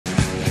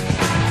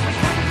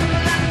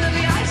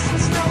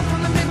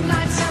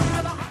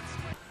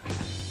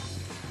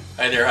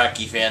Hi there,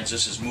 hockey fans.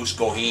 This is Moose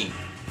Goheen,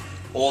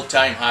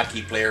 old-time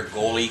hockey player,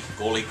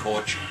 goalie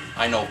coach.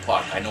 I know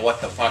puck. I know what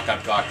the fuck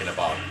I'm talking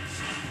about.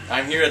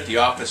 I'm here at the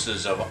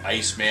offices of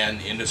Iceman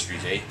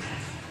Industries,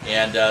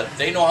 and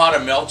they know how to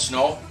melt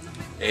snow.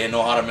 They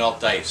know how to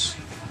melt ice.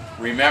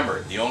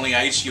 Remember, the only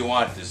ice you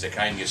want is the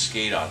kind you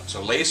skate on.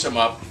 So lace them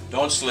up.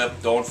 Don't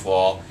slip. Don't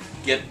fall.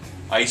 Get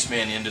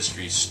Iceman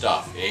Industries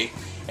stuff,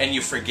 And you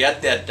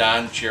forget that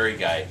Don Cherry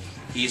guy.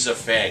 He's a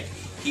fag.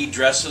 He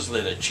dresses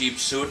in a cheap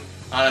suit.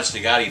 Honest to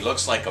God, he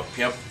looks like a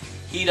pimp.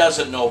 He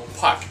doesn't know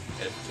puck.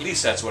 At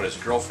least that's what his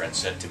girlfriend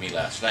said to me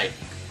last night.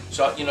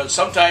 So, you know,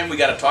 sometime we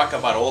got to talk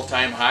about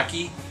old-time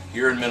hockey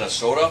here in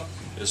Minnesota.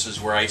 This is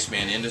where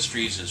Iceman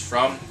Industries is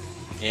from.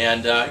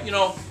 And, you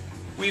know,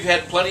 we've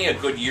had plenty of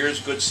good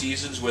years, good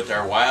seasons with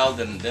our Wild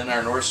and then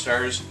our North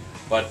Stars.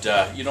 But,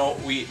 you know,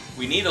 we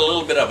need a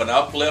little bit of an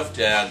uplift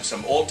and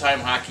some old-time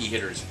hockey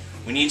hitters.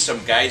 We need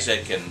some guys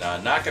that can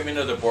knock them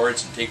into the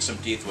boards and take some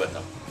teeth with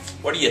them.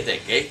 What do you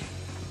think,